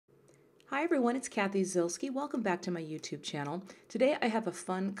Hi everyone, it's Kathy Zilski. Welcome back to my YouTube channel. Today I have a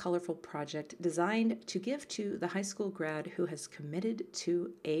fun, colorful project designed to give to the high school grad who has committed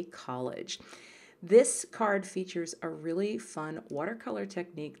to a college. This card features a really fun watercolor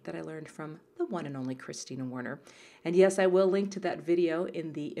technique that I learned from the one and only Christina Warner. And yes, I will link to that video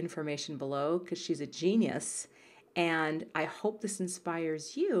in the information below because she's a genius. And I hope this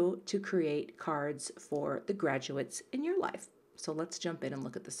inspires you to create cards for the graduates in your life. So let's jump in and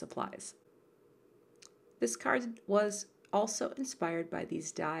look at the supplies. This card was also inspired by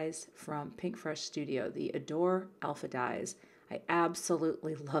these dies from Pinkfresh Studio, the Adore Alpha dies. I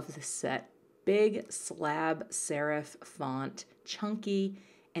absolutely love this set. Big slab serif font, chunky,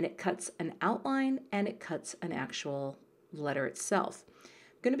 and it cuts an outline and it cuts an actual letter itself.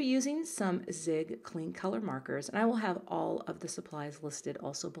 I'm going to be using some Zig clean color markers, and I will have all of the supplies listed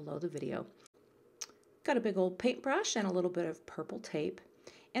also below the video. Got a big old paintbrush and a little bit of purple tape.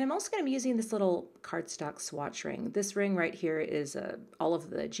 And I'm also going to be using this little cardstock swatch ring. This ring right here is all of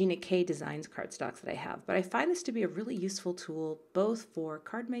the Gina K Designs cardstocks that I have. But I find this to be a really useful tool both for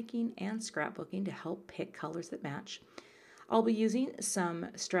card making and scrapbooking to help pick colors that match. I'll be using some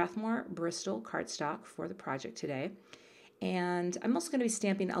Strathmore Bristol cardstock for the project today. And I'm also going to be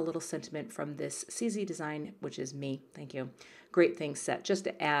stamping a little sentiment from this CZ design, which is me, thank you, Great Things set, just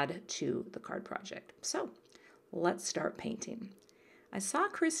to add to the card project. So let's start painting. I saw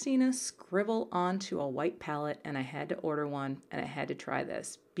Christina scribble onto a white palette and I had to order one and I had to try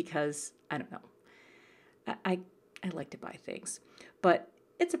this because, I don't know, I like to buy things, but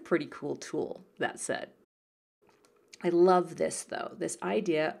it's a pretty cool tool, that said. I love this though, this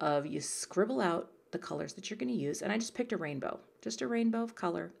idea of you scribble out the colors that you're going to use, and I just picked a rainbow, just a rainbow of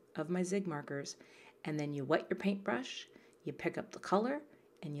color of my Zig markers, and then you wet your paintbrush, you pick up the color,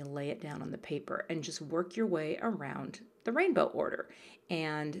 and you lay it down on the paper and just work your way around the rainbow order.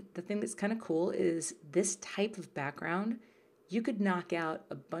 And the thing that's kind of cool is this type of background, you could knock out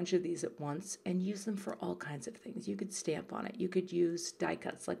a bunch of these at once and use them for all kinds of things. You could stamp on it. You could use die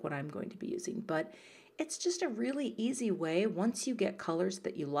cuts like what I'm going to be using. But it's just a really easy way, once you get colors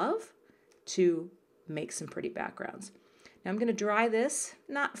that you love, to make some pretty backgrounds. Now I'm going to dry this,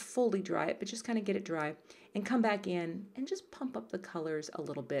 not fully dry it, but just kind of get it dry, and come back in and just pump up the colors a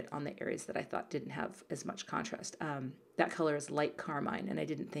little bit on the areas that I thought didn't have as much contrast. That color is light carmine, and I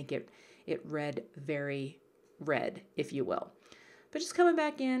didn't think it read very red, if you will. But just coming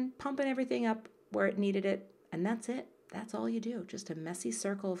back in, pumping everything up where it needed it, and that's it. That's all you do, just a messy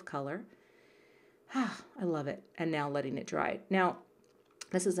circle of color. I love it. And now letting it dry. Now,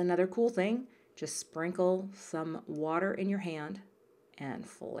 this is another cool thing. Just sprinkle some water in your hand and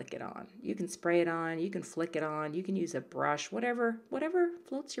flick it on. You can spray it on, you can flick it on, you can use a brush, whatever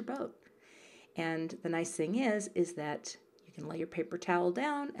floats your boat. And the nice thing is that you can lay your paper towel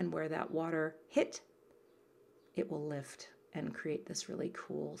down, and where that water hit, it will lift and create this really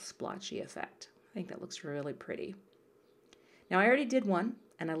cool splotchy effect. I think that looks really pretty. Now I already did one,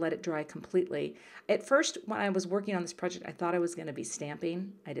 and I let it dry completely. At first, when I was working on this project, I thought I was going to be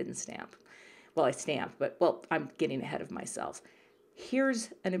stamping. I didn't stamp. Well, I stamped, but, well, I'm getting ahead of myself. Here's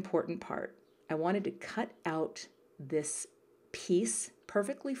an important part. I wanted to cut out this piece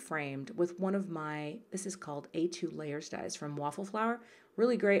perfectly framed with one of my, this is called A2 Layers dies from Waffle Flower.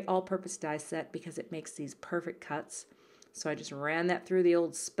 Really great all-purpose die set because it makes these perfect cuts. So I just ran that through the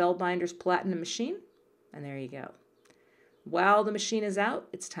old Spellbinders Platinum machine, and there you go. While the machine is out,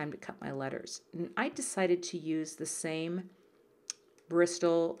 it's time to cut my letters. And I decided to use the same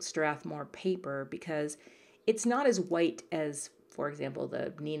Bristol Strathmore paper because it's not as white as, for example,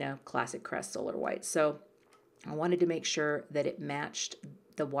 the Nina Classic Crest Solar White. So I wanted to make sure that it matched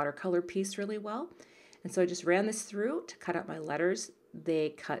the watercolor piece really well. And so I just ran this through to cut out my letters.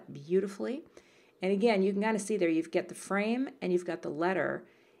 They cut beautifully. And again, you can kind of see there, you've got the frame and you've got the letter,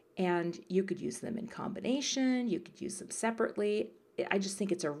 and you could use them in combination. You could use them separately. I just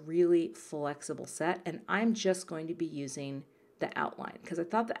think it's a really flexible set, and I'm just going to be using the outline because I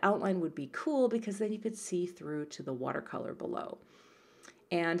thought the outline would be cool because then you could see through to the watercolor below.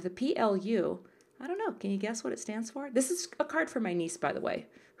 And the PLU, I don't know, can you guess what it stands for? This is a card for my niece, by the way,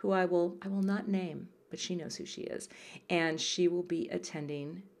 who I will not name, but she knows who she is. And she will be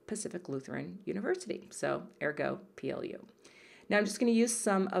attending Pacific Lutheran University, so ergo PLU. Now I'm just going to use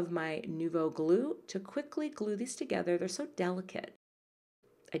some of my Nouveau glue to quickly glue these together. They're so delicate.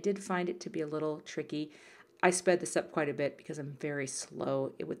 I did find it to be a little tricky. I sped this up quite a bit because I'm very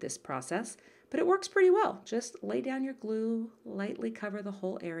slow with this process, but it works pretty well. Just lay down your glue, lightly cover the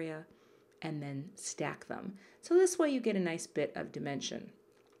whole area, and then stack them. So this way you get a nice bit of dimension.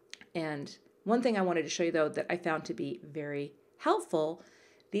 And one thing I wanted to show you though that I found to be very helpful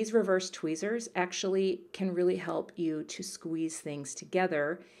These reverse tweezers actually can really help you to squeeze things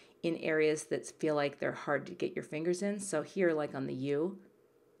together in areas that feel like they're hard to get your fingers in. So here, like on the U,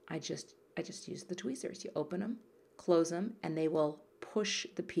 I just use the tweezers. You open them, close them, and they will push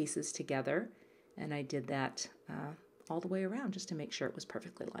the pieces together. And I did that all the way around just to make sure it was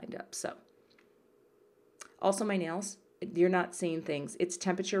perfectly lined up. So also my nails, you're not seeing things. It's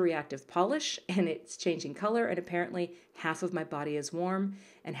temperature reactive polish and it's changing color, and apparently half of my body is warm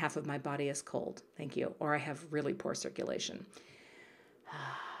and half of my body is cold. Thank you. Or I have really poor circulation.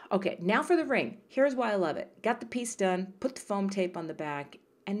 Okay, now for the ring. Here's why I love it. Got the piece done, put the foam tape on the back,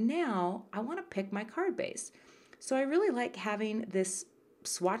 and now I want to pick my card base. So I really like having this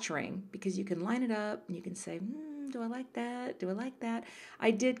swatch ring because you can line it up and you can say, do I like that? Do I like that?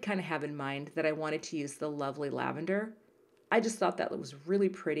 I did kind of have in mind that I wanted to use the lovely lavender. I just thought that was really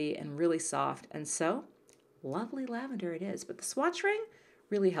pretty and really soft, and so lovely lavender it is. But the swatch ring,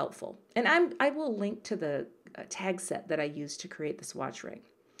 really helpful. And I will link to the tag set that I used to create the swatch ring.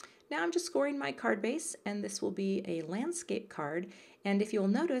 Now I'm just scoring my card base, and this will be a landscape card. And if you'll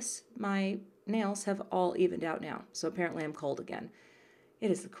notice, my nails have all evened out now. So apparently I'm cold again.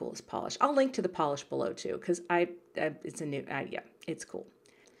 It is the coolest polish. I'll link to the polish below too, because it's a new, yeah, it's cool.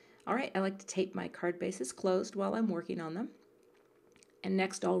 All right, I like to tape my card bases closed while I'm working on them. And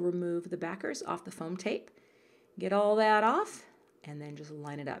next I'll remove the backers off the foam tape, get all that off, and then just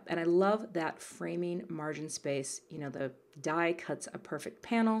line it up. And I love that framing margin space. You know, the die cuts a perfect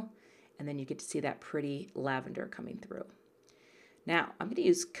panel, and then you get to see that pretty lavender coming through. Now, I'm going to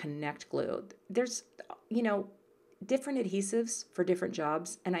use Connect Glue. There's, you know, different adhesives for different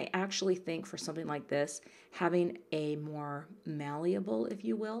jobs, and I actually think for something like this, having a more malleable, if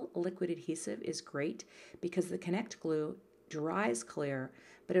you will, liquid adhesive is great because the Connect Glue dries clear,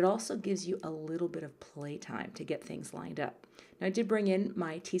 but it also gives you a little bit of playtime to get things lined up. Now, I did bring in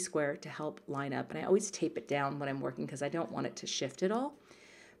my T-square to help line up, and I always tape it down when I'm working because I don't want it to shift at all.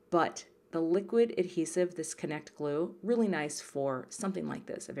 But the liquid adhesive, this Connect Glue, really nice for something like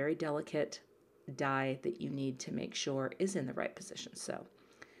this, a very delicate die that you need to make sure is in the right position. So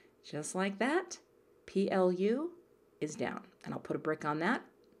just like that, PLU is down, and I'll put a brick on that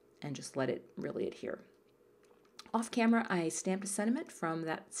and just let it really adhere. Off camera, I stamped a sentiment from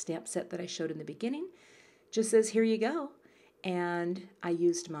that stamp set that I showed in the beginning. Just says, here you go. And I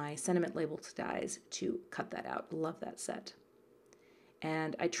used my sentiment labels dies to cut that out. Love that set.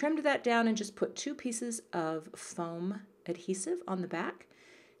 And I trimmed that down and just put 2 pieces of foam adhesive on the back.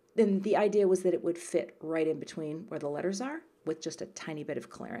 And the idea was that it would fit right in between where the letters are with just a tiny bit of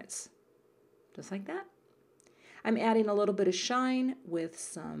clearance. Just like that. I'm adding a little bit of shine with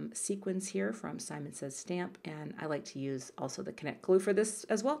some sequins here from Simon Says Stamp, and I like to use also the Connect Glue for this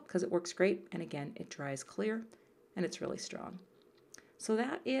as well because it works great, and again, it dries clear and it's really strong. So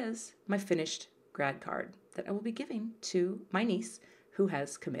that is my finished grad card that I will be giving to my niece who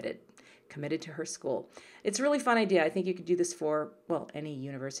has committed to her school. It's a really fun idea. I think you could do this for, well, any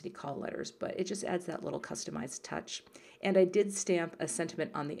university call letters, but it just adds that little customized touch. And I did stamp a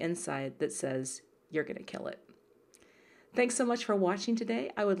sentiment on the inside that says, "You're gonna kill it." Thanks so much for watching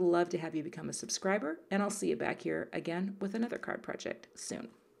today. I would love to have you become a subscriber, and I'll see you back here again with another card project soon.